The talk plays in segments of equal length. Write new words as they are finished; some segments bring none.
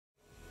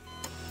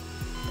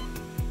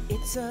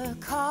It's a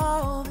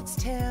call that's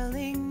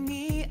telling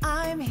me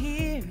I'm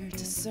here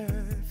to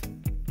serve.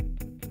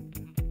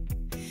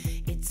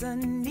 It's a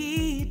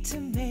need to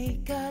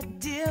make a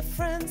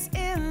difference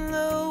in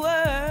the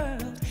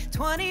world.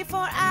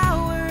 24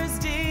 hours,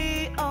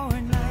 day or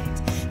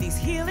night, these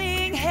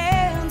healing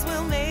hands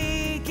will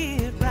make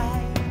it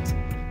right.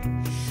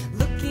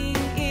 Looking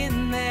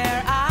in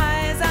their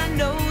eyes, I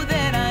know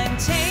that I'm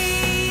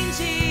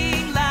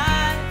changing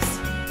lives,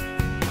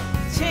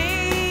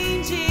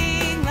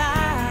 changing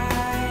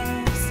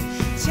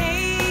lives,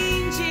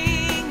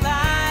 changing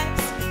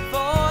lives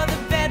for the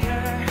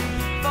better,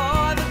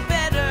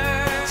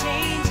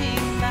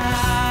 changing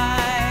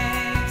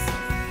lives.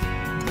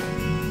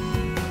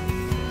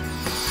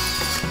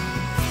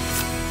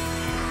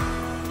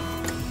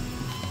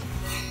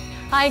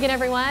 Hi again,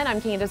 everyone.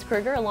 I'm Candace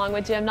Kruger along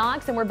with Jim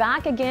Knox, and we're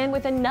back again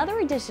with another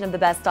edition of the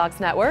Best Docs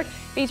Network,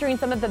 featuring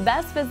some of the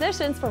best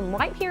physicians from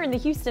right here in the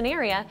Houston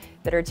area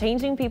that are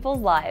changing people's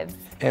lives.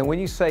 And when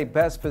you say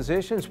best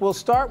physicians, we'll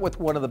start with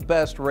one of the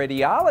best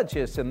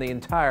radiologists in the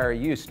entire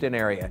Houston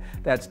area.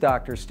 That's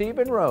Dr.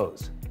 Stephen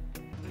Rose.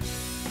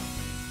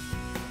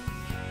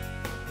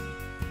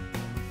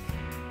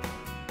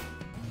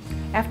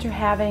 After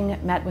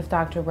having met with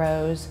Dr.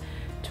 Rose,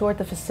 toured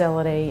the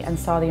facility and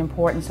saw the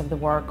importance of the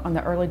work on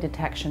the early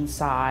detection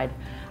side,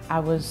 I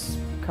was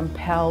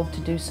compelled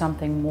to do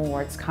something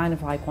more. It's kind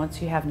of like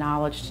once you have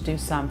knowledge to do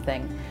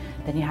something,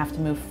 then you have to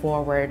move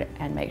forward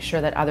and make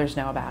sure that others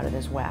know about it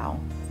as well.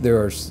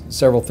 There are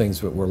several things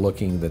that we're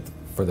looking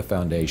for the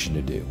foundation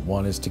to do.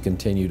 One is to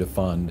continue to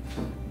fund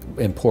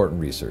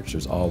important research.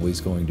 There's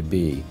always going to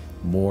be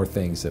more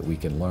things that we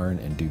can learn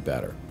and do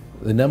better.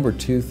 The number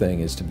two thing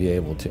is to be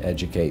able to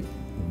educate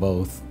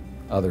both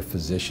other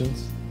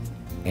physicians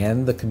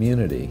and the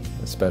community,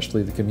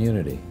 especially the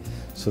community,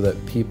 so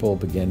that people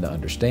begin to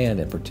understand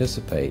and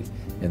participate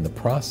in the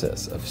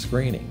process of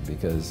screening.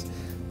 Because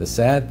the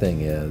sad thing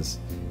is,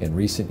 in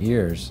recent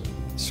years,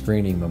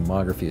 screening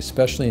mammography,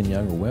 especially in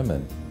younger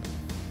women,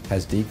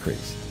 has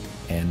decreased.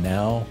 And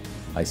now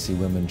I see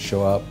women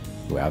show up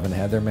who haven't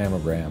had their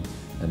mammogram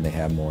and they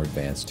have more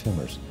advanced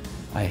tumors.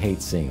 I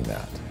hate seeing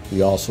that.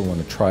 We also want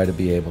to try to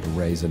be able to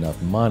raise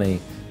enough money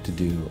to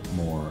do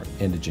more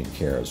indigent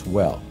care as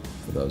well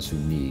for those who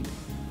need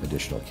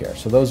additional care.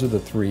 So those are the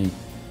three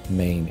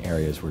main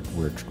areas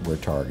we're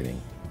targeting.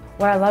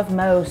 What I love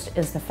most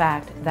is the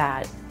fact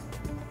that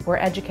we're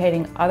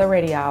educating other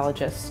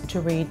radiologists to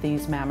read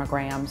these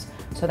mammograms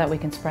so that we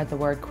can spread the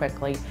word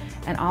quickly,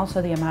 and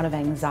also the amount of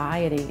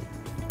anxiety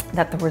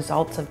that the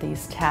results of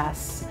these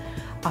tests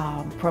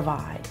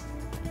provide.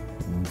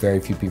 Very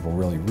few people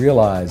really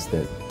realize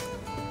that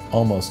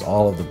almost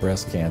all of the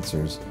breast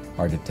cancers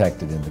are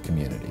detected in the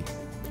community.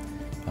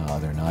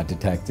 They're not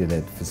detected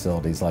at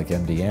facilities like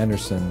MD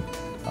Anderson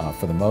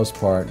for the most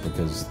part,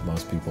 because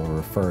most people are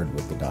referred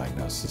with the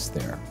diagnosis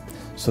there.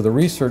 So the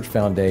research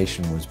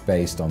foundation was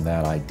based on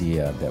that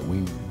idea that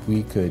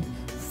we could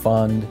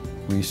fund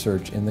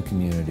research in the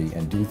community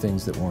and do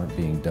things that weren't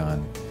being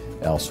done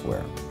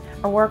elsewhere.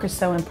 Our work is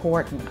so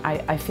important.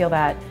 I feel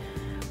that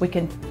we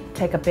can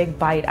take a big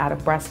bite out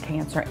of breast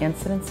cancer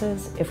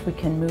incidences if we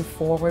can move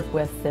forward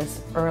with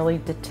this early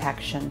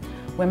detection.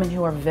 Women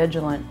who are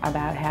vigilant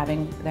about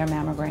having their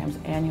mammograms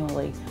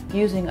annually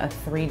using a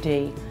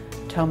 3D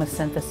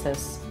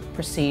tomosynthesis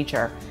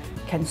procedure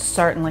can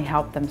certainly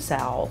help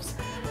themselves.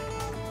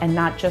 And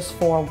not just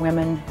for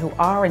women who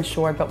are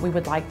insured, but we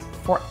would like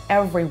for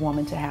every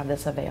woman to have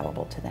this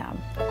available to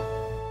them.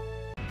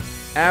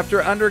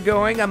 After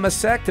undergoing a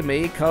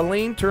mastectomy,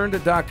 Colleen turned to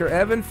Dr.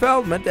 Evan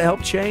Feldman to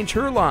help change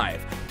her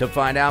life. To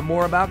find out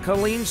more about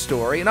Colleen's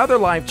story and other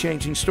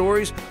life-changing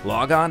stories,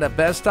 log on to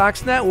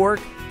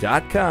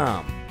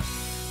bestdocsnetwork.com.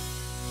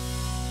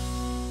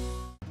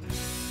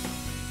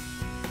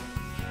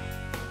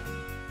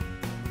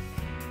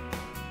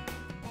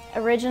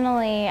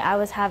 Originally, I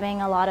was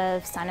having a lot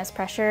of sinus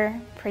pressure.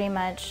 Pretty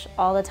much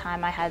all the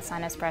time I had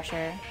sinus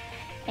pressure.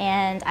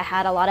 And I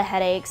had a lot of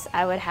headaches.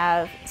 I would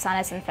have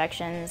sinus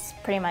infections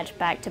pretty much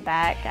back to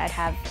back. I'd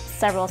have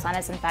several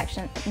sinus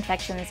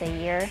infections a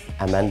year.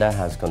 Amanda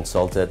has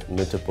consulted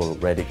multiple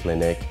Ready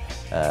Clinic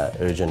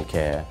urgent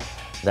care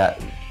that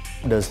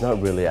does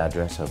not really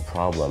address her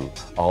problem.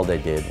 All they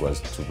did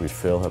was to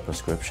refill her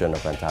prescription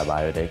of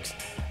antibiotics,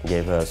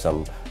 gave her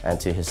some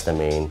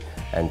antihistamine,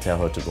 and tell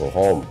her to go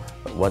home.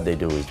 But what they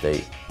do is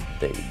they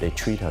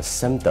treat her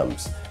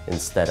symptoms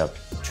instead of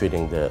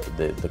treating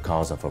the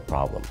cause of her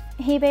problem.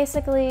 He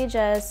basically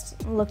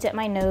just looked at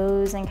my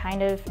nose and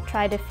kind of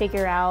tried to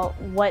figure out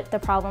what the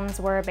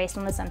problems were based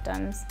on the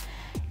symptoms.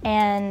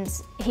 And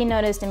he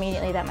noticed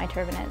immediately that my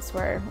turbinates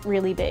were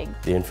really big.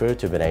 The inferior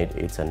turbinate,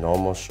 it's a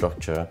normal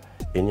structure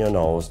in your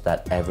nose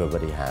that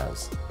everybody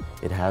has.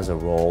 It has a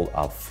role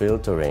of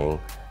filtering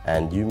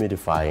and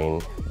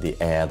humidifying the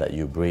air that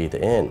you breathe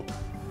in.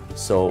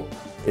 So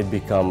it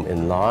becomes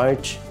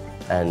enlarged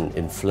and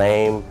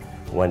inflamed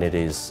when it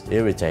is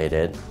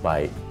irritated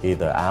by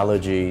either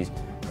allergies,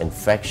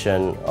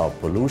 infection, or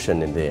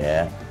pollution in the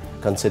air.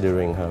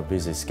 Considering her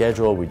busy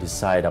schedule, we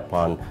decide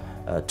upon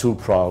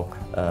two-prong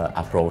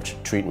approach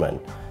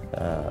treatment.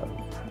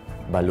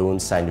 Balloon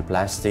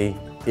sinuplasty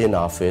in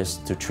office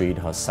to treat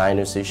her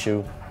sinus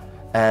issue,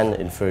 and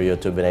inferior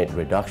turbinate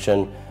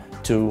reduction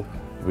to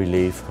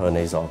relieve her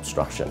nasal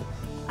obstruction.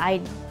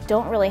 I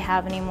don't really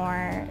have any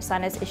more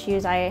sinus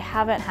issues. I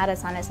haven't had a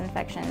sinus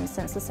infection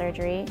since the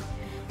surgery,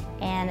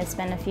 and it's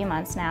been a few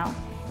months now.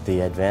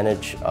 The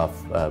advantage of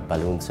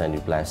balloon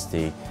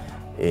sinuplasty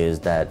is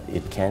that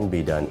it can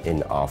be done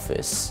in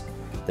office.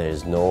 There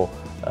is no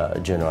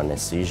general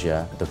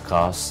anesthesia. The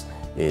cost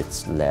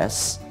is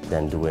less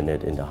than doing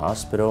it in the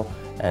hospital,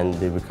 and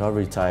the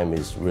recovery time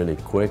is really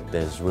quick.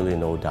 There's really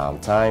no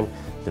downtime.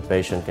 The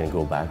patient can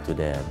go back to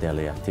their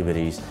daily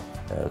activities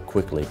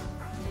quickly.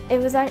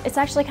 It's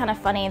actually kind of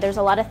funny. There's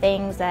a lot of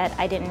things that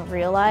I didn't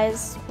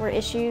realize were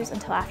issues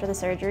until after the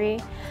surgery.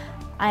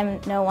 I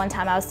know one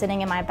time I was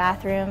sitting in my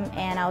bathroom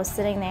and I was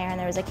sitting there and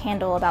there was a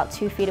candle about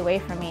 2 feet away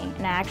from me,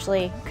 and I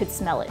actually could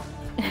smell it.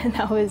 And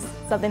that was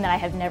something that I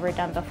have never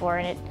done before,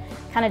 and it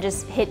kind of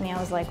just hit me. I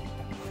was like,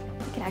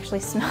 I could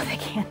actually smell the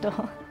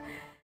candle.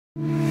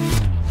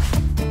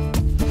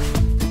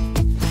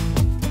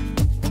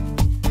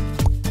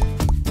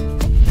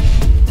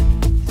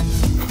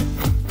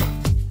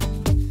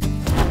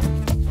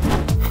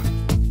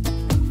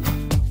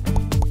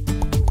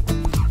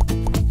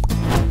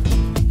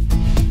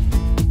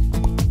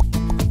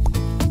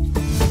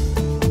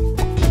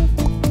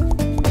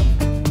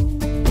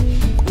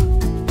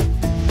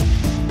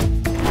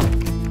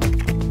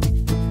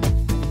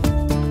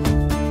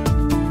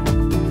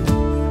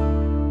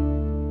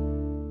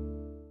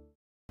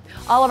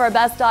 All of our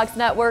Best Docs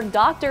Network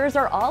doctors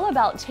are all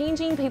about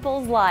changing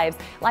people's lives.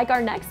 Like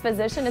our next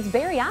physician is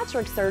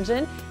bariatric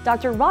surgeon,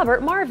 Dr.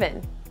 Robert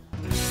Marvin.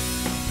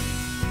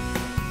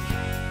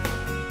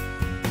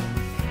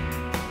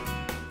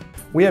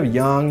 We have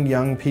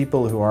young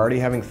people who are already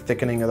having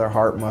thickening of their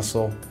heart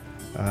muscle.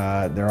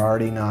 They're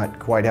already not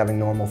quite having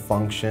normal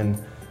function.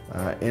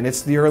 And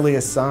it's the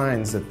earliest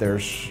signs that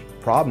there's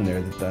a problem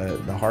there,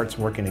 that the heart's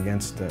working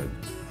against a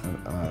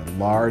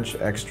large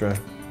extra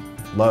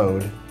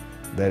load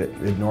that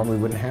it normally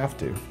wouldn't have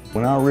to.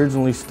 When I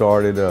originally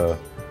started to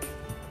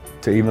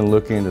even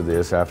look into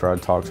this after I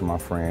talked to my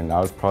friend, I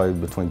was probably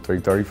between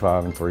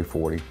 335 and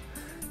 340.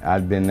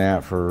 I'd been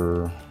that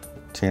for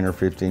 10 or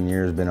 15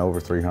 years, been over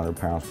 300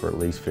 pounds for at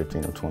least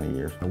 15 or 20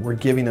 years. We're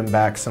giving them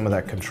back some of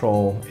that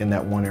control in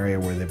that one area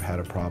where they've had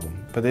a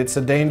problem. But it's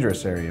a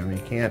dangerous area. I mean,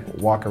 you can't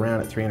walk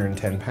around at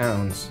 310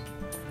 pounds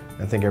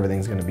and think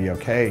everything's going to be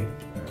okay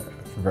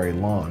for very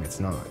long. It's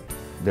not.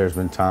 There's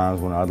been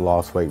times when I'd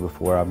lost weight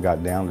before. I've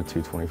got down to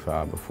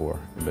 225 before,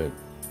 but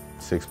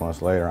 6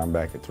 months later I'm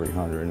back at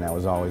 300, and that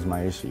was always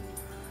my issue.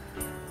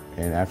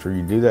 And after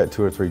you do that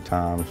 2 or 3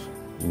 times,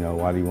 you know,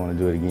 why do you want to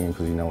do it again?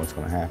 Because you know what's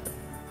going to happen.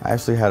 I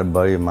actually had a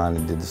buddy of mine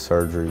that did the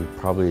surgery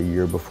probably a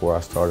year before I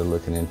started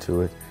looking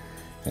into it,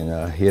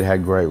 and he had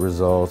had great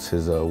results.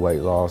 His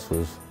weight loss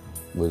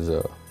was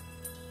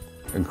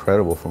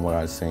incredible from what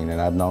I'd seen,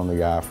 and I've known the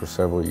guy for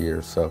several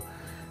years.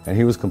 And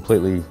he was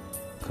completely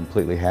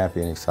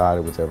happy and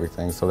excited with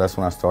everything. So that's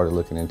when I started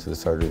looking into the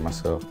surgery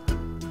myself.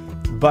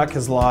 Buck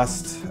has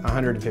lost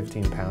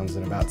 115 pounds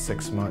in about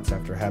 6 months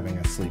after having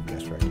a sleeve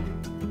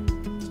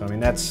gastrectomy. So I mean,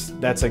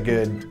 that's a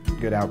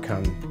good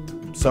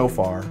outcome so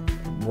far.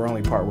 We're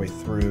only partway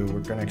through. We're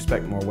going to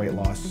expect more weight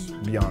loss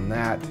beyond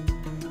that.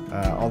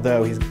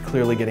 Although he's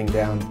clearly getting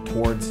down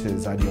towards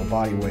his ideal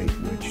body weight,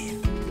 which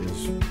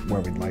is where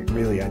we'd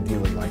really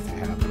ideally like to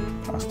have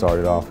him. I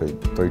started off at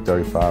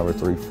 335 or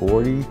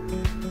 340.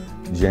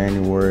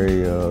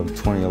 January of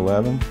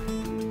 2011,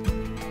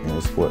 and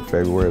it's what,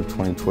 February of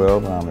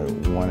 2012, and I'm at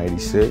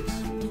 186.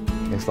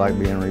 It's like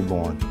being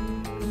reborn.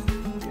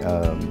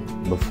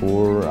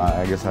 Before,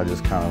 I guess I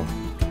just kind of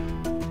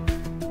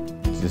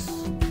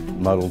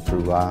muddled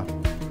through life.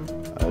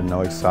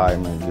 No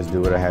excitement, just do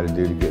what I had to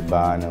do to get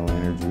by, no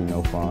energy,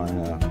 no fun.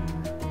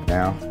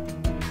 Now,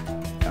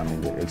 I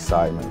mean, the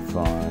excitement,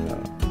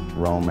 fun,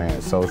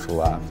 romance, social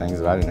life, things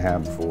that I didn't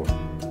have before.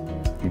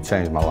 You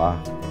changed my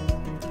life.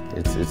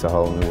 It's a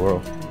whole new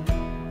world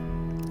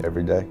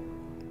every day.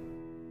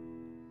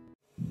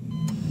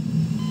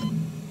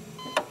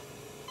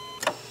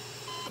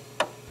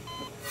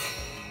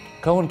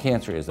 Colon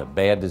cancer is a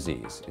bad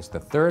disease. It's the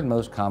 3rd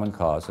most common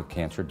cause of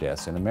cancer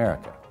deaths in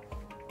America.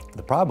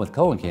 The problem with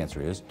colon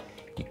cancer is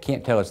you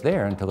can't tell it's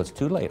there until it's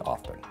too late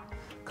often.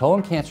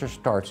 Colon cancer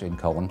starts in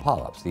colon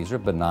polyps. These are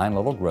benign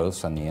little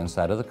growths on the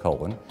inside of the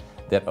colon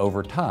that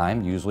over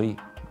time, usually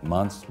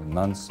months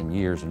and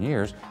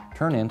years,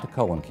 turn into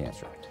colon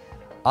cancer.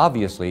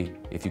 Obviously,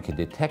 if you can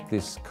detect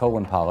these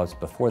colon polyps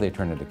before they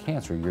turn into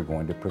cancer, you're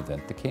going to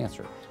prevent the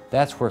cancer.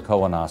 That's where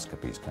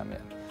colonoscopies come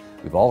in.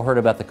 We've all heard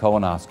about the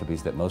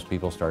colonoscopies that most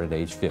people start at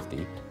age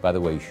 50. By the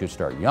way, you should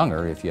start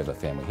younger if you have a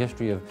family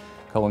history of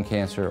colon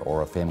cancer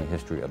or a family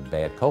history of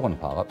bad colon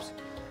polyps.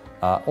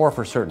 Or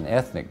for certain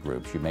ethnic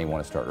groups, you may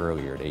want to start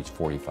earlier at age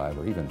 45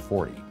 or even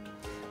 40.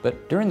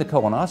 But during the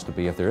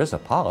colonoscopy, if there is a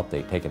polyp,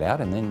 they take it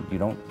out and then you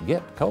don't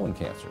get colon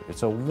cancer.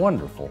 It's a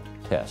wonderful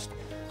test.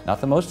 Not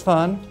the most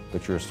fun,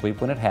 but you're asleep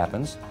when it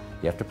happens.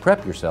 You have to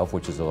prep yourself,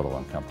 which is a little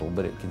uncomfortable,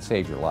 but it can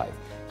save your life.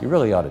 You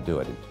really ought to do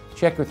it.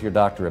 Check with your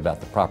doctor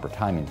about the proper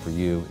timing for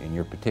you in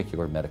your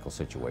particular medical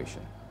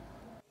situation.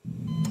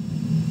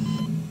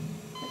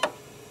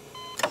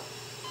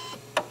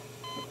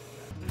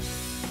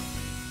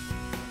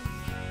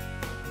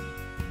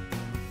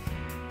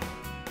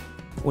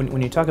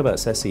 When you talk about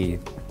Ceci,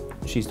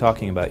 she's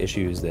talking about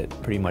issues that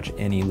pretty much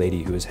any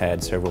lady who has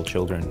had several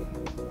children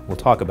will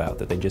talk about,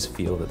 that they just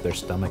feel that their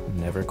stomach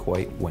never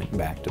quite went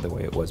back to the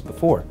way it was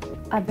before.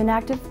 I've been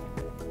active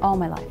all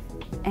my life,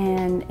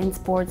 and in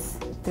sports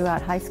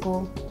throughout high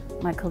school,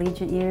 my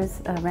collegiate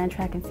years, ran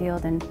track and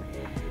field and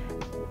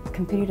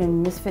competed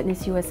in Miss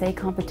Fitness USA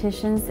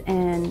competitions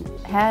and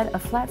had a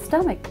flat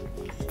stomach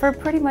for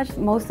pretty much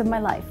most of my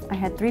life. I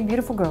had 3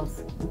 beautiful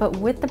girls, but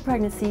with the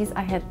pregnancies,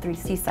 I had 3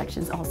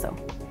 C-sections also.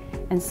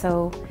 And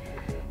so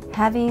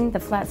having the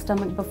flat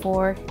stomach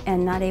before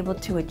and not able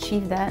to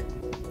achieve that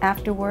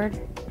afterward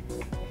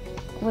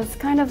was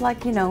kind of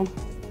like, you know,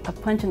 a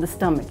punch in the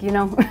stomach, you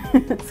know,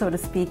 so to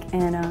speak.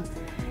 And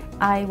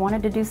I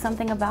wanted to do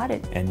something about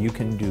it. And you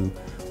can do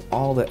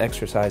all the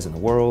exercise in the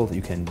world,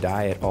 you can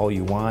diet all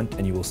you want,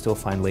 and you will still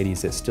find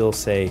ladies that still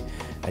say,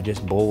 I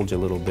just bulge a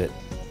little bit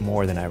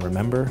more than I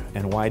remember.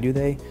 And why do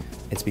they?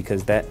 It's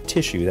because that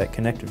tissue, that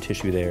connective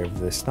tissue there of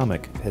the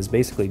stomach, has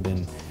basically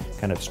been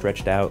kind of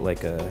stretched out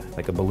like a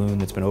balloon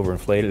that's been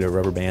overinflated, a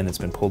rubber band that's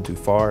been pulled too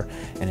far,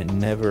 and it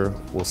never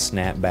will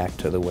snap back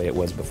to the way it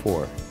was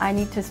before. I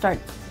need to start,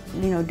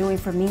 you know, doing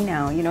for me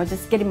now, you know,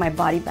 just getting my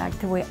body back to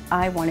the way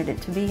I wanted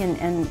it to be.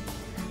 And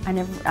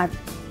I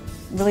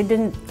really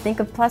didn't think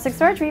of plastic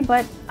surgery,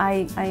 but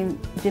I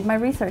did my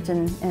research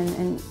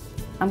and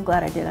I'm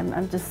glad I did.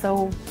 I'm just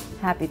so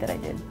happy that I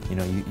did. You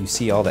know, you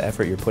see all the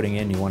effort you're putting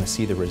in, you want to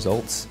see the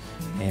results,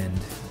 and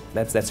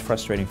that's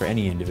frustrating for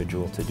any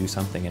individual to do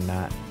something and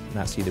not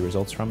see the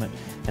results from it,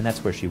 and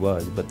that's where she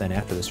was. But then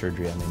after the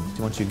surgery, I mean,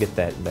 once you get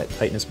that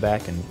tightness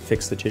back and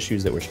fix the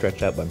tissues that were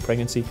stretched out by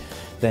pregnancy,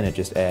 then it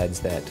just adds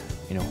that,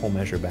 you know, whole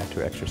measure back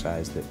to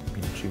exercise that,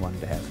 you know, she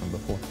wanted to have from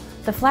before.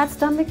 The flat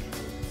stomach,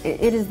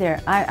 it is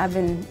there.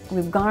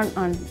 We've gone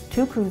on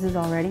 2 cruises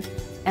already,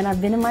 and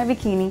I've been in my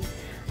bikini.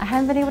 I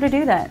haven't been able to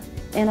do that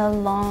in a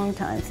long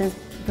time, since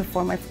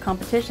before my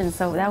competition,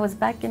 so that was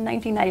back in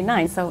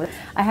 1999, so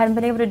I hadn't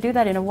been able to do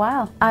that in a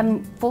while.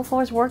 I'm full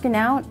force working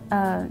out,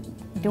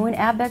 doing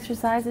ab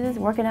exercises,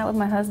 working out with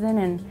my husband,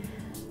 and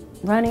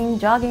running,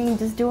 jogging,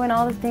 just doing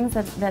all the things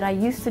that I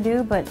used to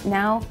do, but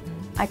now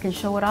I can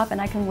show it off and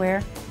I can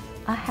wear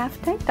a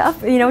half tank top,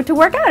 you know, to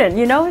work out in,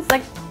 you know, it's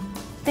like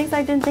things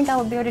I didn't think I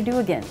would be able to do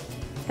again,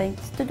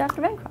 thanks to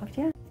Dr. Bancroft,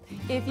 yeah.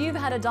 If you've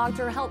had a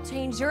doctor help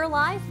change your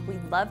life,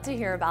 we'd love to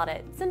hear about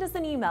it. Send us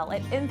an email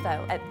at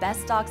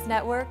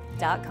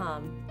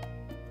info@bestdocsnetwork.com.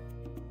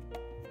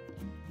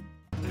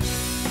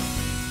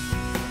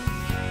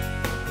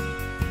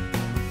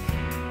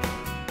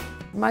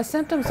 My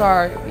symptoms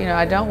are, you know,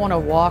 I don't want to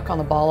walk on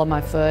the ball of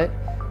my foot.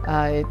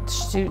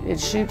 It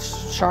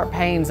shoots sharp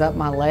pains up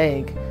my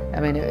leg.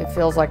 I mean, it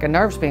feels like a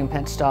nerve's being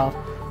pinched off.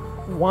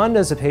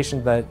 Wanda's a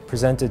patient that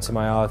presented to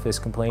my office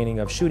complaining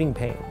of shooting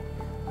pain.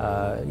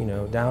 You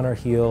know, down her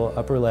heel,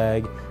 upper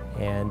leg,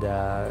 and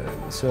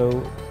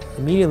so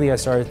immediately I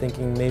started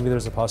thinking maybe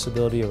there's a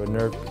possibility of a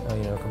nerve,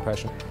 you know,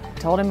 compression.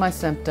 Told him my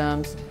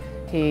symptoms.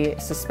 He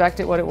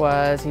suspected what it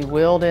was. He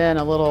wheeled in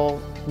a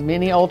little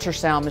mini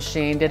ultrasound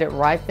machine, did it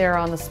right there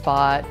on the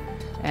spot,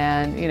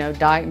 and, you know,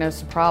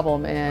 diagnosed the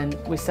problem. And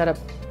we set up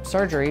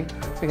surgery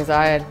because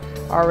I had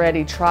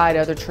already tried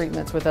other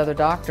treatments with other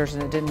doctors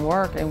and it didn't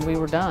work, and we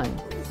were done.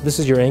 This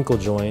is your ankle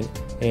joint,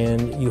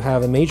 and you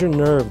have a major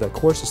nerve that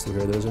courses through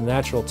here. There's a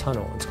natural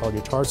tunnel. It's called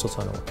your tarsal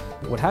tunnel.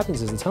 What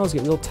happens is the tunnels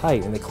get real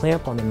tight and they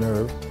clamp on the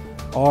nerve,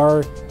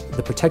 are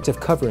the protective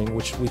covering,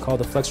 which we call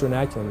the flexor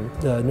retinaculum.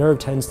 The nerve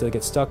tends to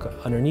get stuck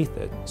underneath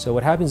it. So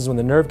what happens is when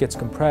the nerve gets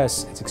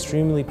compressed, it's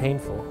extremely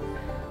painful.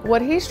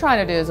 What he's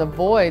trying to do is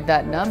avoid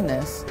that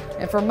numbness,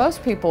 and for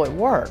most people it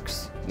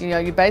works. You know,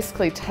 you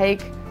basically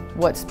take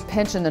what's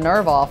pinching the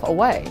nerve off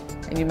away,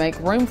 and you make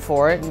room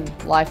for it, and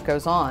life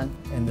goes on.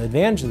 And the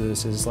advantage of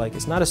this is, like,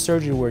 it's not a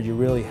surgery where you're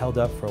really held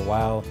up for a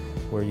while,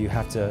 where you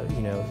have to,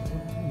 you know,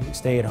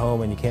 stay at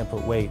home and you can't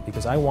put weight,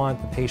 because I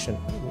want the patient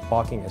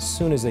walking as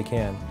soon as they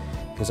can,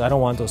 because I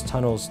don't want those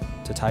tunnels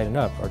to tighten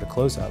up or to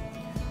close up.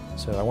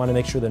 So I want to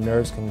make sure the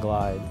nerves can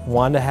glide.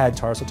 Wanda had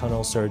tarsal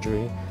tunnel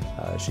surgery.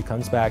 She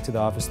comes back to the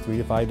office 3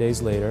 to 5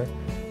 days later,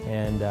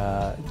 and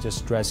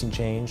just dressing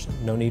change.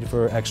 No need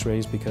for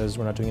x-rays because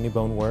we're not doing any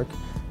bone work,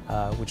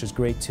 which is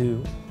great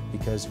too,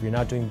 because if you're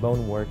not doing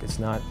bone work, it's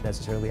not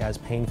necessarily as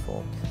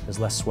painful. There's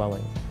less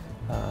swelling.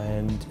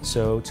 And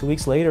so 2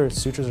 weeks later,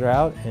 sutures are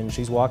out and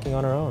she's walking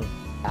on her own.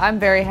 I'm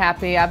very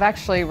happy. I've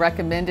actually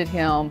recommended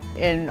him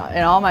in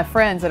all my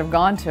friends that have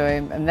gone to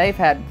him, and they've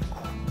had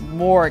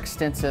more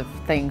extensive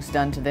things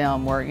done to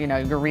them where, you know,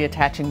 you're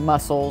reattaching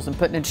muscles and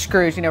putting in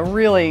screws, you know,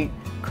 really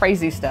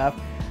crazy stuff.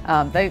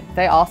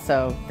 They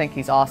also think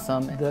he's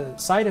awesome. The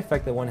side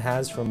effect that one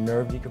has from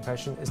nerve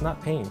decompression is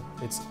not pain,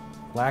 it's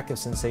lack of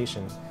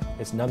sensation.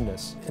 it's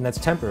numbness. And that's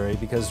temporary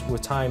because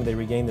with time they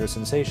regain their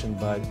sensation,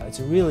 but it's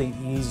a really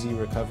easy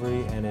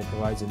recovery and it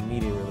provides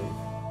immediate relief.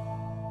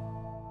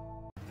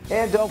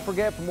 And don't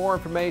forget, for more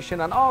information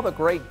on all the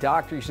great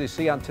doctors you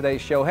see on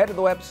today's show, head to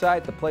the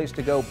website, the place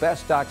to go,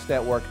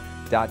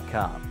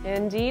 bestdocsnetwork.com.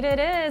 Indeed it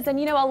is. And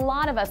you know, a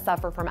lot of us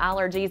suffer from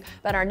allergies,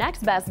 but our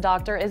next best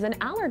doctor is an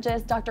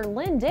allergist, Dr.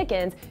 Lynn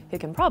Dickens, who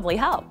can probably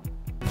help.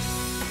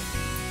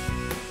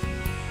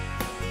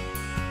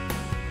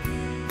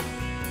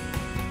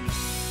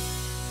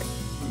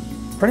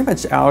 Pretty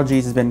much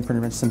allergies has been pretty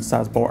much since I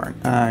was born.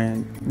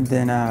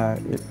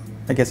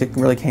 I guess it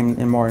really came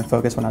in more in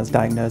focus when I was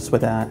diagnosed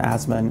with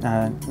asthma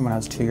when I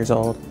was 2 years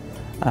old,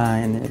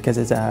 and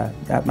because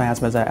my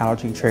asthma is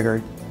allergy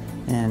triggered,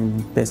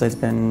 and basically it's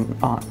been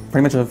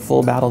pretty much a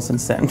full battle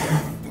since then.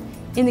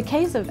 In the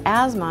case of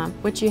asthma,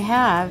 what you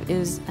have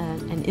is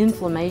an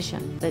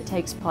inflammation that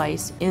takes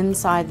place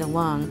inside the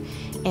lung.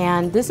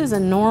 And this is a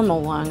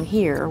normal lung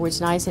here, which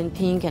is nice and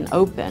pink and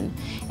open.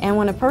 And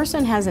when a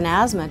person has an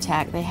asthma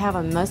attack, they have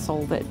a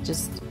muscle that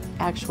just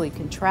actually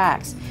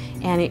contracts,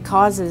 and it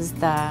causes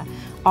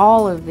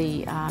all of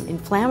the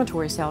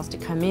inflammatory cells to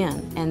come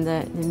in, and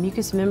the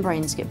mucous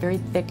membranes get very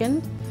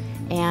thickened,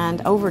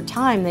 and over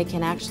time they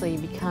can actually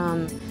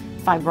become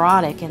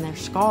fibrotic and they're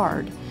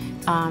scarred.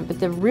 But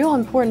the real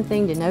important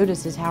thing to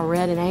notice is how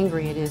red and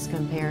angry it is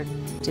compared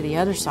to the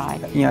other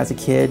side. You know, as a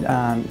kid,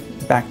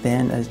 back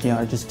then, I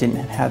just didn't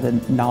have the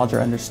knowledge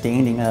or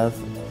understanding of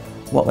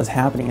what was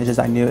happening. It's just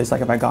I knew it's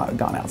like if I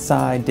gone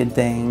outside, did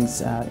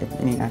things,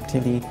 any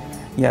activity,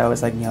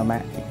 it's like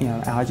my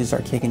allergies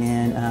start kicking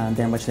in,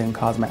 then which then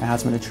caused my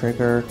asthma to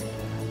trigger.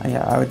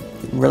 I would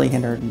really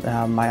hinder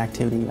my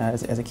activity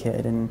as a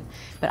kid.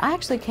 But I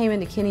actually came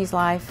into Kenny's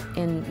life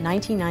in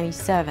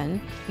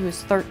 1997. He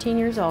was 13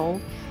 years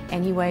old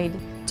and he weighed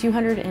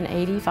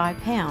 285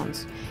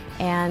 pounds.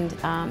 And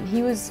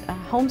he was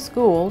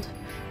homeschooled,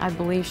 I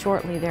believe,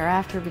 shortly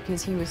thereafter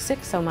because he was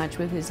sick so much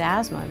with his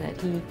asthma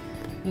that he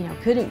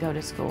couldn't go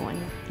to school.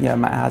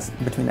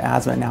 Between the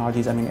asthma and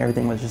allergies,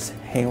 everything was just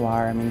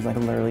haywire. It's like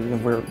literally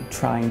we're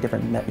trying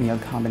different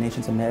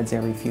combinations of meds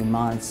every few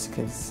months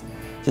because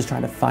just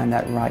trying to find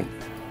that right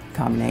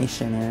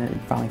combination,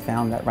 and finally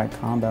found that right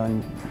combo,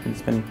 and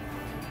it's been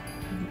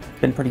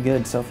pretty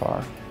good so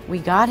far. We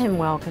got him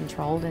well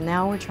controlled, and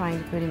now we're trying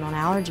to put him on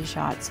allergy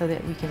shots so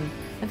that we can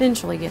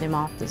eventually get him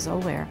off the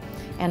Xolair.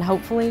 And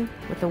hopefully,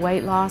 with the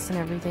weight loss and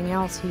everything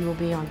else, he will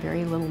be on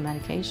very little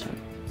medication.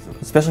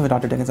 Especially with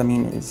Dr. Dickens,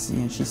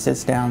 she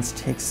sits down,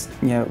 takes,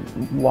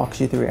 walks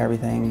you through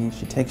everything.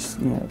 She takes,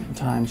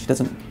 time. She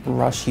doesn't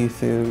rush you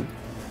through,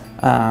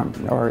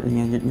 or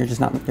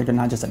you're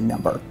not just a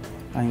number.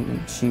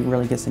 She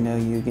really gets to know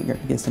you,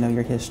 gets to know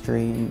your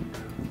history, and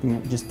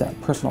just that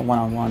personal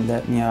one-on-one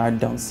that I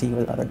don't see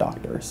with other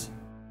doctors.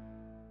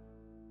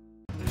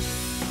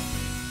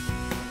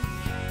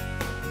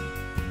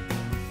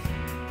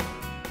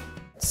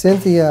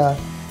 Cynthia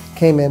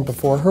came in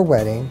before her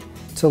wedding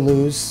to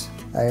lose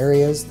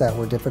areas that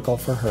were difficult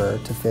for her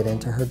to fit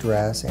into her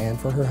dress and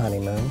for her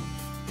honeymoon.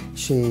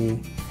 She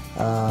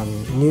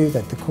knew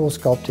that the cool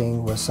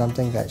sculpting was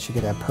something that she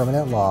could have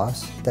permanent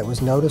loss, that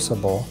was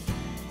noticeable,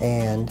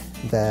 and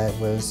that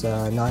was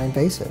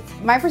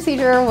non-invasive. My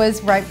procedure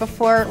was right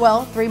before,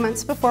 3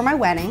 months before my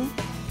wedding,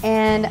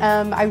 and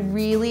I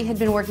really had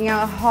been working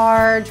out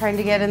hard trying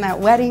to get in that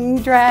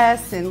wedding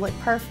dress and look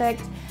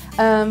perfect.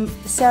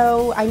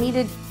 So I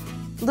needed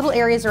little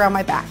areas around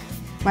my back.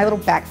 My little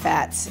back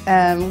fat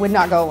would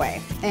not go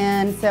away,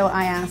 and so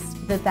I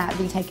asked that that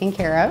be taken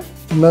care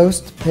of.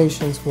 Most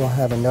patients will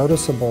have a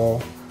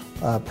noticeable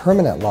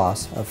permanent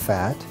loss of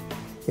fat.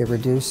 It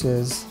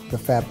reduces the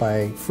fat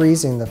by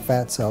freezing the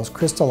fat cells,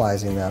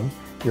 crystallizing them.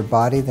 Your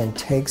body then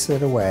takes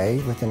it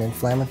away with an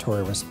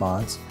inflammatory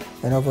response,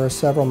 and over a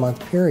several-month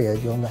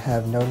period, you'll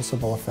have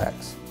noticeable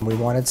effects. We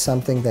wanted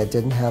something that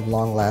didn't have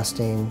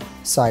long-lasting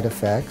side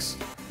effects,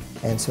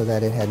 and so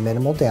that it had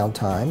minimal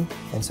downtime,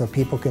 and so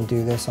people can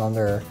do this on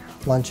their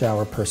lunch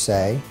hour per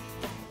se.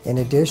 In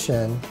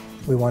addition,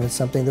 we wanted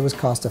something that was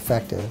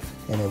cost-effective,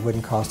 and it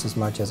wouldn't cost as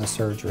much as a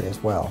surgery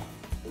as well.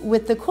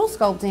 With the cool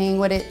sculpting,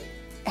 what it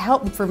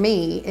helped for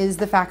me is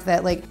the fact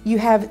that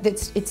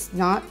it's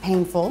not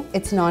painful,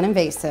 it's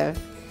non-invasive,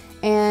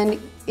 and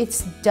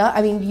it's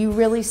done. You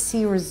really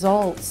see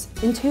results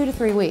in 2 to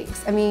 3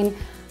 weeks.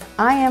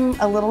 I am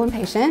a little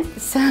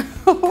impatient, so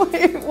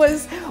it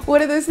was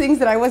one of those things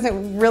that I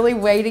wasn't really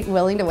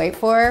willing to wait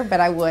for, but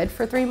I would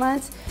for 3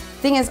 months.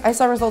 Thing is, I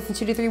saw results in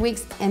 2 to 3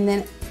 weeks and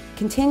then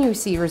continue to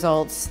see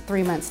results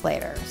 3 months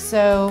later.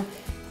 So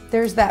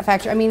there's that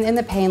factor. And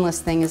the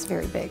painless thing is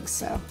very big,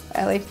 so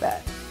I like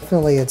that.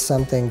 Definitely it's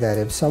something that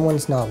if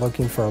someone's not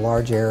looking for a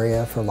large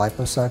area for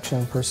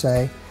liposuction per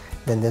se,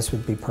 then this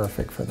would be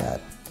perfect for that.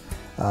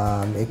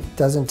 It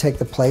doesn't take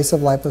the place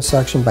of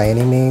liposuction by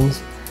any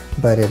means,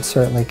 but it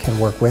certainly can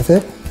work with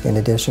it in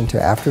addition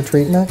to after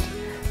treatment,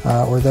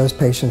 or those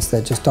patients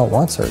that just don't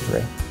want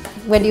surgery.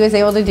 Wendy was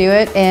able to do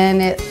it,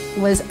 and it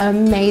was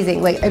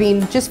amazing.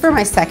 Just for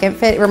my second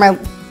fit, or my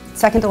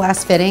second to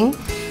last fitting,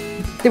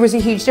 there was a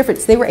huge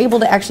difference. They were able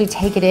to actually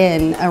take it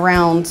in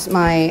around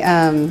my,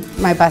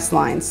 my bust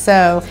lines.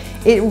 So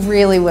it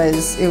really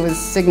was, it was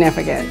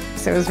significant.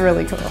 So it was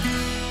really cool.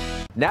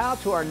 Now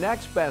to our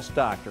next best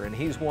doctor, and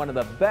he's one of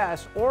the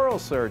best oral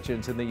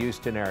surgeons in the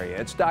Houston area.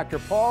 It's Dr.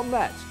 Paul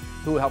Metz,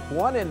 who helped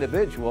one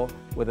individual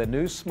with a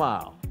new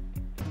smile.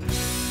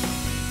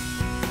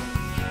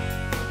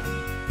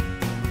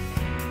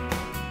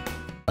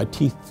 My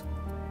teeth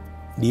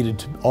needed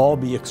to all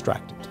be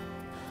extracted.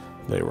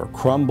 They were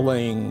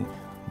crumbling,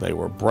 they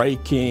were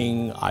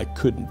breaking, I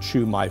couldn't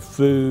chew my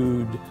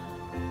food.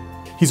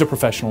 He's a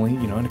professional,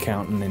 an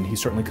accountant, and he's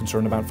certainly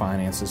concerned about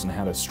finances and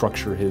how to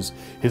structure his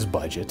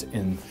budget.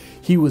 And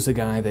he was a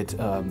guy that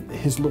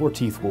his lower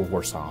teeth were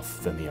worse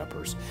off than the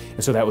uppers.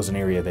 And so that was an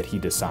area that he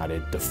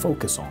decided to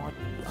focus on.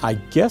 I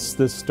guess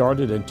this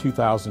started in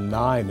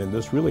 2009, and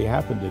this really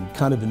happened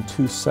in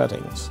two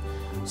settings.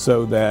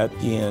 So that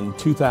in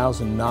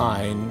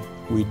 2009,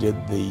 we did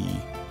the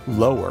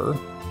lower,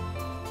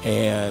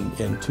 and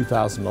in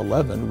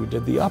 2011, we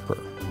did the upper.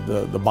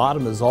 The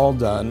bottom is all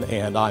done,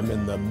 and I'm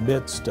in the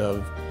midst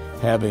of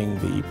having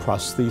the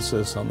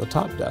prosthesis on the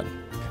top done.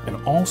 And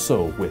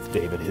also with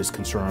David, his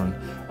concern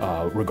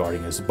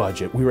regarding his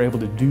budget, we were able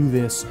to do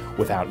this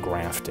without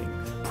grafting.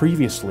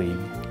 Previously,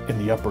 in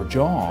the upper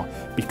jaw,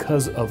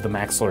 because of the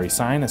maxillary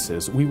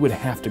sinuses, we would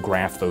have to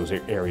graft those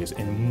areas.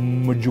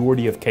 In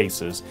majority of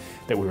cases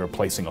that we were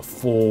placing a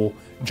full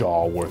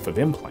jaw worth of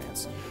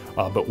implants.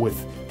 But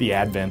with the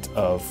advent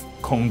of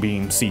cone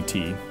beam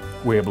CT,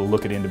 we're able to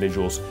look at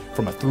individuals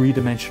from a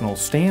three-dimensional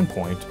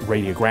standpoint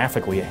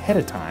radiographically ahead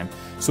of time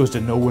so as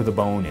to know where the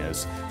bone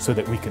is, so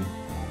that we can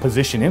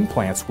position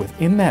implants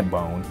within that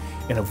bone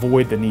and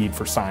avoid the need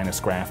for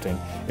sinus grafting,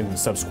 and then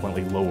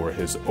subsequently lower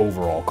his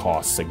overall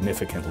costs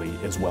significantly,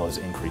 as well as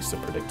increase the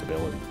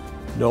predictability.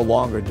 No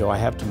longer do I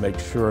have to make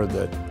sure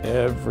that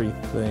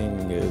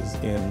everything is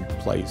in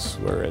place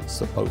where it's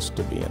supposed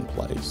to be in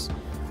place.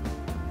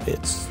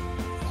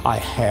 I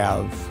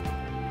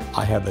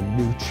have a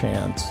new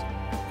chance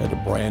at a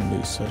brand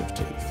new set of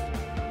teeth,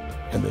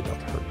 and they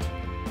don't hurt.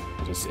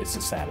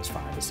 It's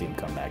satisfying to see him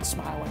come back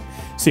smiling,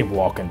 see him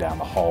walking down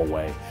the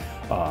hallway,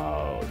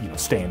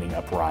 standing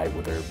upright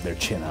with their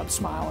chin up,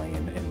 smiling,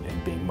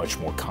 and being much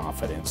more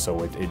confident.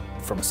 So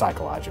from a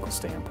psychological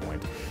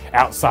standpoint,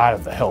 outside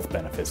of the health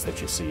benefits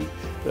that you see,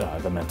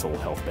 the mental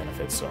health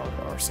benefits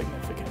are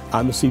significant.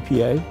 I'm a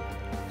CPA.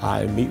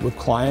 I meet with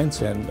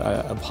clients and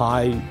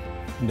high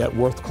net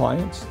worth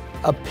clients.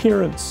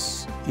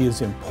 Appearance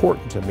is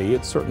important to me.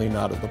 It's certainly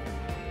not of the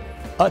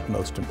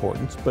utmost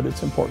importance, but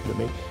it's important to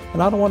me.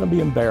 And I don't want to be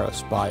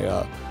embarrassed by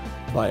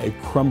a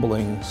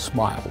crumbling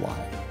smile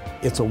line.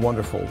 It's a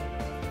wonderful,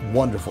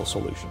 wonderful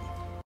solution.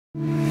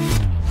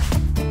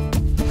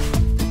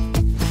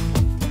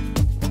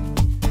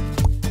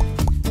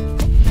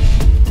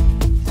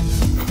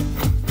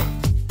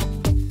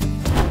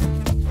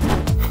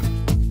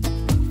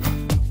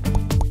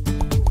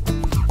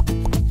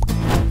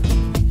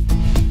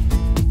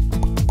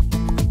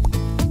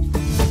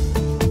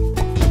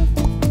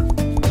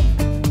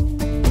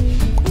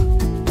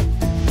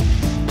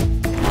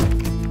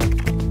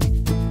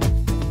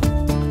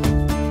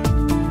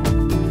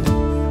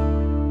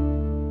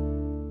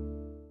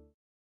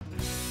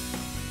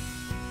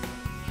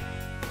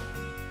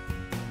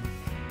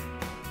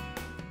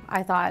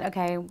 I thought,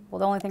 okay, well,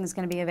 the only thing that's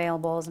going to be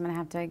available is I'm going to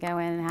have to go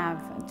in and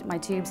have my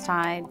tubes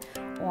tied,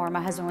 or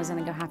my husband was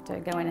going to have to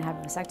go in and have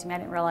a vasectomy. I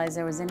didn't realize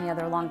there was any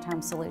other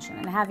long-term solution.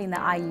 And having the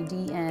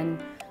IUD in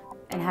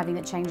and having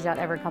it changed out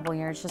every couple of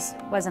years just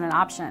wasn't an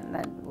option.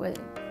 That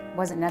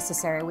wasn't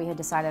necessary. We had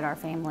decided our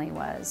family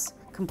was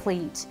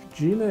complete.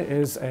 Gina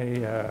is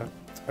a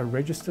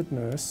registered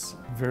nurse,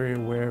 very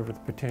aware of the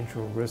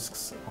potential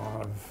risks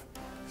of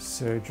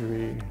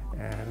surgery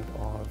and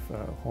of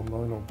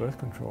hormonal birth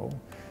control,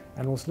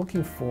 and was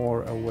looking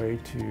for a way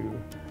to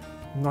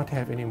not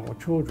have any more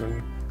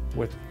children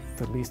with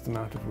the least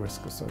amount of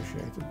risk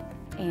associated.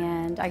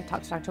 And I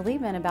talked to Dr.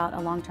 Leibman about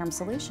a long-term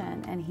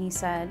solution, and he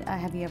said,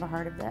 have you ever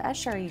heard of the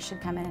Essure? You should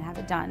come in and have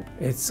it done.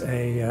 It's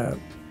a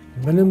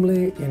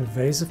minimally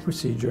invasive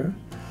procedure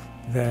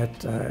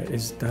that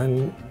is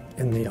done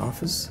in the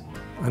office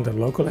under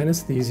local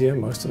anesthesia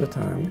most of the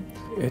time.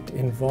 It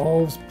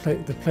involves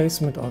the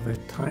placement of a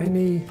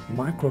tiny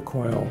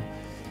microcoil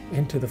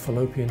into the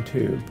fallopian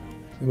tube.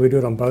 And we do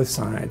it on both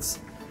sides,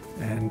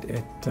 and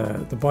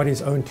the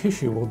body's own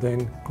tissue will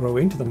then grow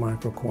into the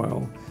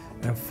microcoil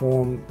and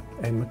form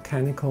a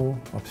mechanical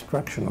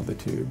obstruction of the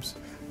tubes.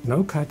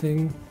 No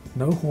cutting,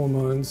 no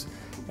hormones,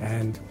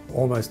 and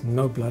almost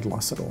no blood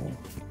loss at all.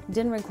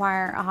 Didn't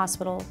require a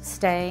hospital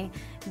stay.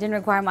 Didn't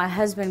require my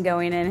husband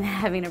going in and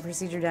having a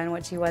procedure done,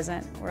 which he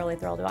wasn't really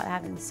thrilled about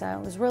having. So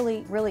it was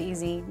really, really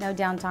easy. No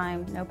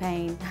downtime, no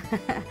pain,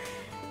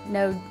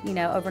 no,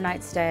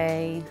 overnight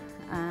stay.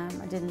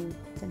 I didn't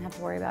have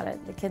to worry about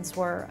it. The kids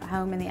were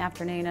home in the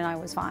afternoon, and I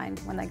was fine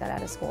when they got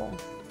out of school.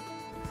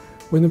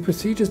 When the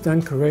procedure is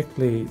done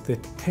correctly, the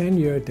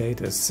 10-year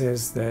data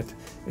says that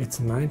it's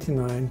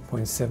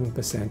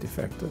 99.7%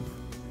 effective.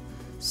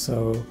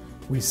 So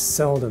we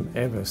seldom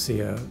ever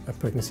see a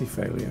pregnancy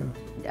failure.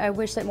 I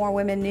wish that more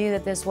women knew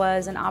that this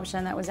was an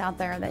option that was out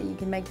there, that you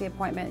can make the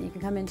appointment, you can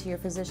come into your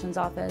physician's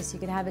office, you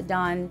can have it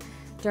done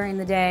during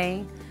the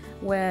day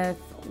with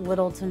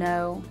little to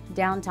no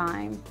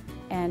downtime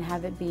and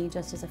have it be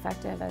just as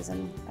effective as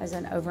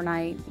an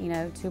overnight,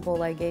 tubal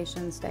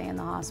ligation stay in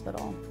the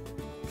hospital.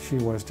 She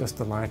was just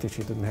delighted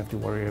she didn't have to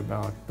worry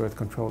about birth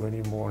control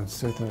anymore, and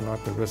certainly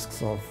not the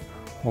risks of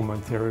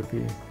hormone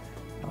therapy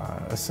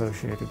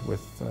associated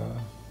with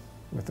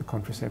the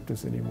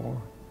contraceptives anymore.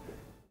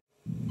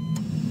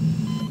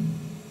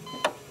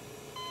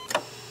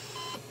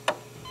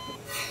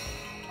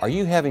 Are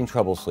you having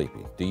trouble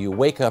sleeping? Do you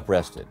wake up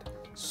rested?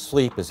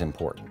 Sleep is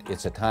important.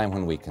 It's a time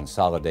when we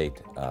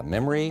consolidate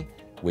memory,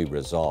 we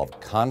resolve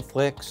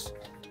conflicts,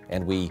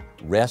 and we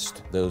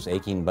rest those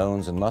aching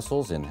bones and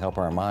muscles and help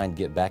our mind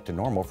get back to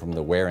normal from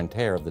the wear and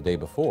tear of the day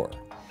before.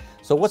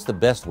 So what's the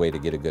best way to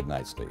get a good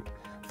night's sleep?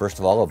 First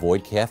of all,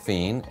 avoid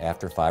caffeine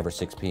after 5 or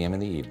 6 p.m. in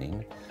the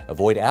evening.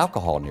 Avoid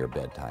alcohol near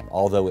bedtime.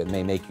 Although it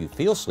may make you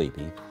feel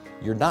sleepy,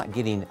 you're not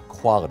getting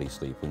quality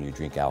sleep when you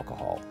drink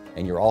alcohol.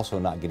 And you're also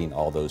not getting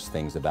all those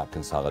things about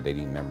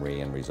consolidating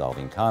memory and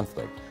resolving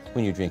conflict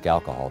when you drink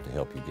alcohol to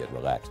help you get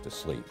relaxed to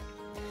sleep.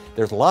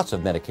 There's lots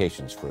of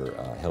medications for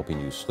helping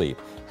you sleep.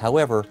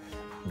 However,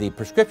 the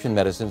prescription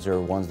medicines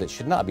are ones that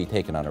should not be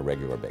taken on a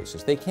regular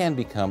basis. They can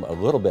become a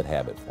little bit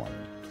habit-forming.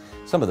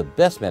 Some of the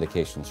best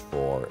medications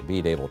for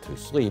being able to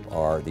sleep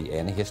are the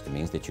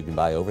antihistamines that you can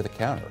buy over the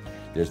counter.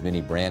 There's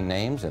many brand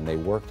names and they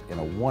work in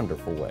a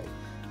wonderful way.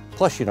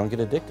 Plus you don't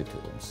get addicted to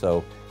them.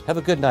 So have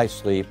a good night's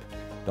sleep,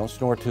 don't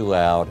snore too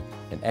loud,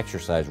 and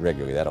exercise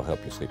regularly. That'll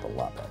help you sleep a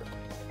lot better.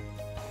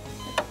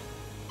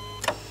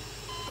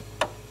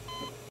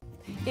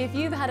 If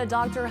you've had a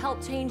doctor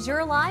help change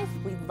your life,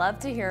 we'd love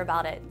to hear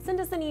about it.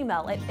 Send us an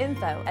email at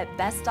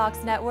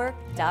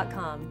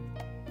info@bestdocsnetwork.com.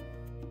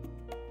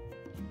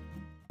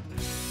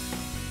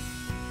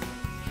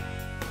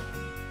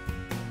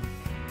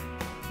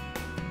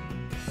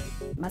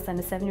 My son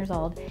is 7 years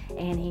old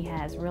and he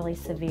has really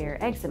severe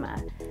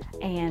eczema,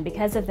 and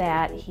because of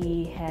that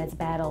he has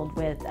battled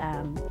with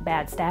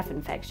bad staph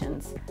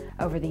infections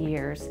over the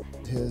years.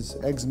 His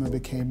eczema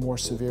became more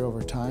severe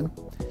over time,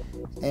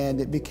 and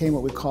it became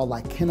what we call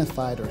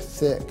lichenified or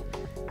thick,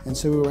 and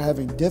so we were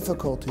having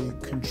difficulty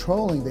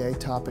controlling the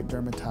atopic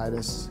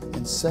dermatitis,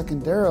 and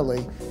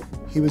secondarily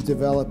he was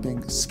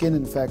developing skin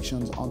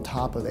infections on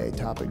top of the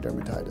atopic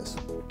dermatitis.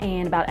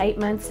 And about 8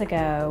 months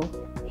ago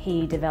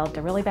he developed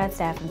a really bad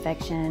staph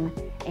infection,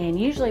 and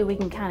usually we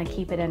can kind of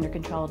keep it under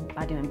control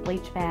by doing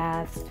bleach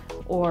baths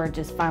or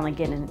just finally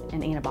getting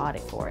an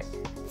antibiotic for it.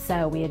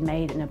 So we had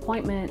made an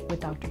appointment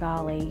with Dr.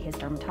 Ghali, his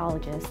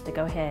dermatologist, to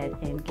go ahead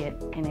and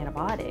get an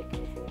antibiotic.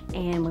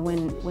 And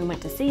when we went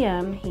to see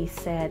him, he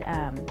said,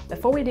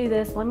 before we do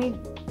this, let me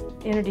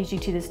introduce you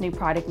to this new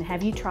product and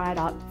have you try it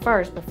out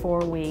first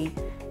before we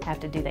have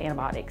to do the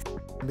antibiotics.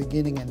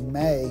 Beginning in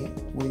May,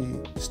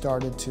 we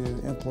started to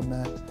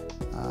implement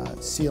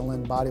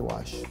CLn Body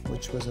Wash,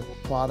 which was a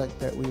product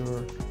that we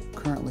were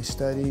currently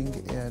studying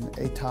in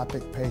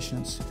atopic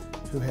patients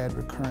who had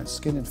recurrent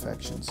skin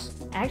infections.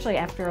 Actually,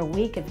 after a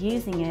week of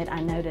using it, I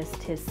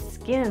noticed his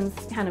skin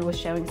kind of was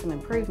showing some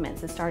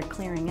improvements. It started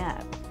clearing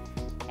up.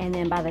 And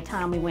then by the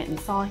time we went and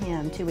saw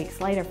him 2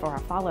 weeks later for our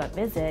follow-up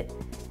visit,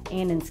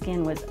 Andon's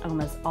skin was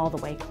almost all the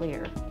way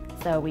clear.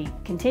 So we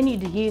continued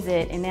to use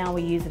it, and now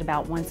we use it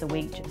about once a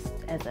week just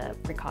as a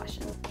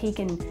precaution. He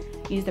can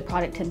use the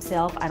product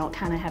himself. I don't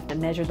kind of have to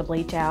measure the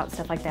bleach out,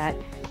 stuff like that.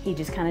 He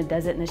just kind of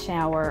does it in the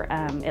shower.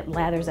 It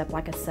lathers up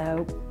like a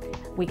soap.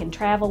 We can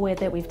travel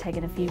with it. We've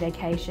taken a few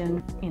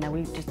vacations.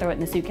 We just throw it in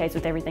the suitcase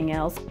with everything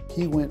else.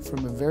 He went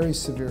from a very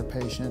severe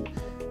patient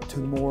to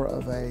more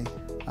of a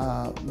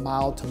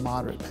mild to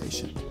moderate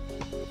patient.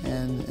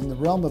 And in the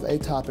realm of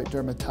atopic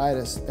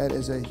dermatitis, that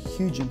is a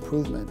huge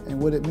improvement. And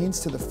what it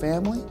means to the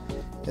family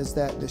is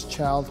that this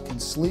child can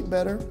sleep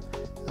better.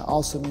 It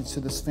also means to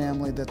this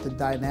family that the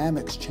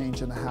dynamics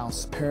change in the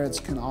house. Parents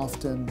can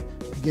often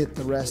get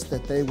the rest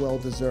that they well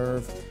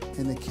deserve,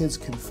 and the kids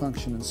can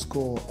function in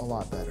school a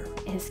lot better.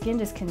 His skin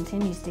just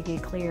continues to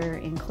get clearer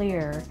and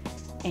clearer,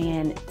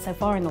 and so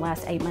far in the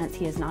last 8 months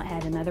he has not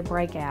had another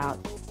breakout,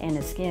 and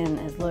his skin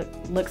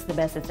looks the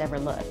best it's ever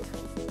looked.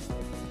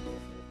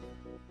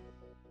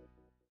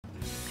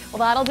 Well,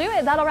 that'll do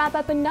it. That'll wrap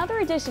up another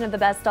edition of the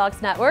Best Docs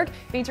Network,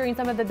 featuring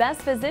some of the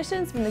best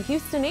physicians from the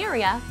Houston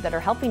area that are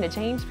helping to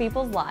change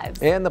people's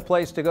lives. And the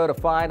place to go to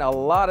find a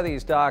lot of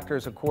these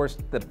doctors, of course,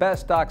 the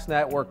Best Docs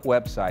Network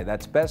website.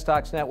 That's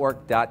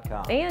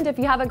bestdocsnetwork.com. And if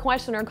you have a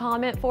question or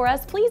comment for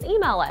us, please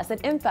email us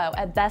at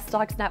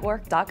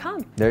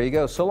info@bestdocsnetwork.com. There you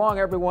go. So long,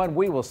 everyone.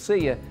 We will see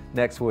you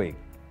next week.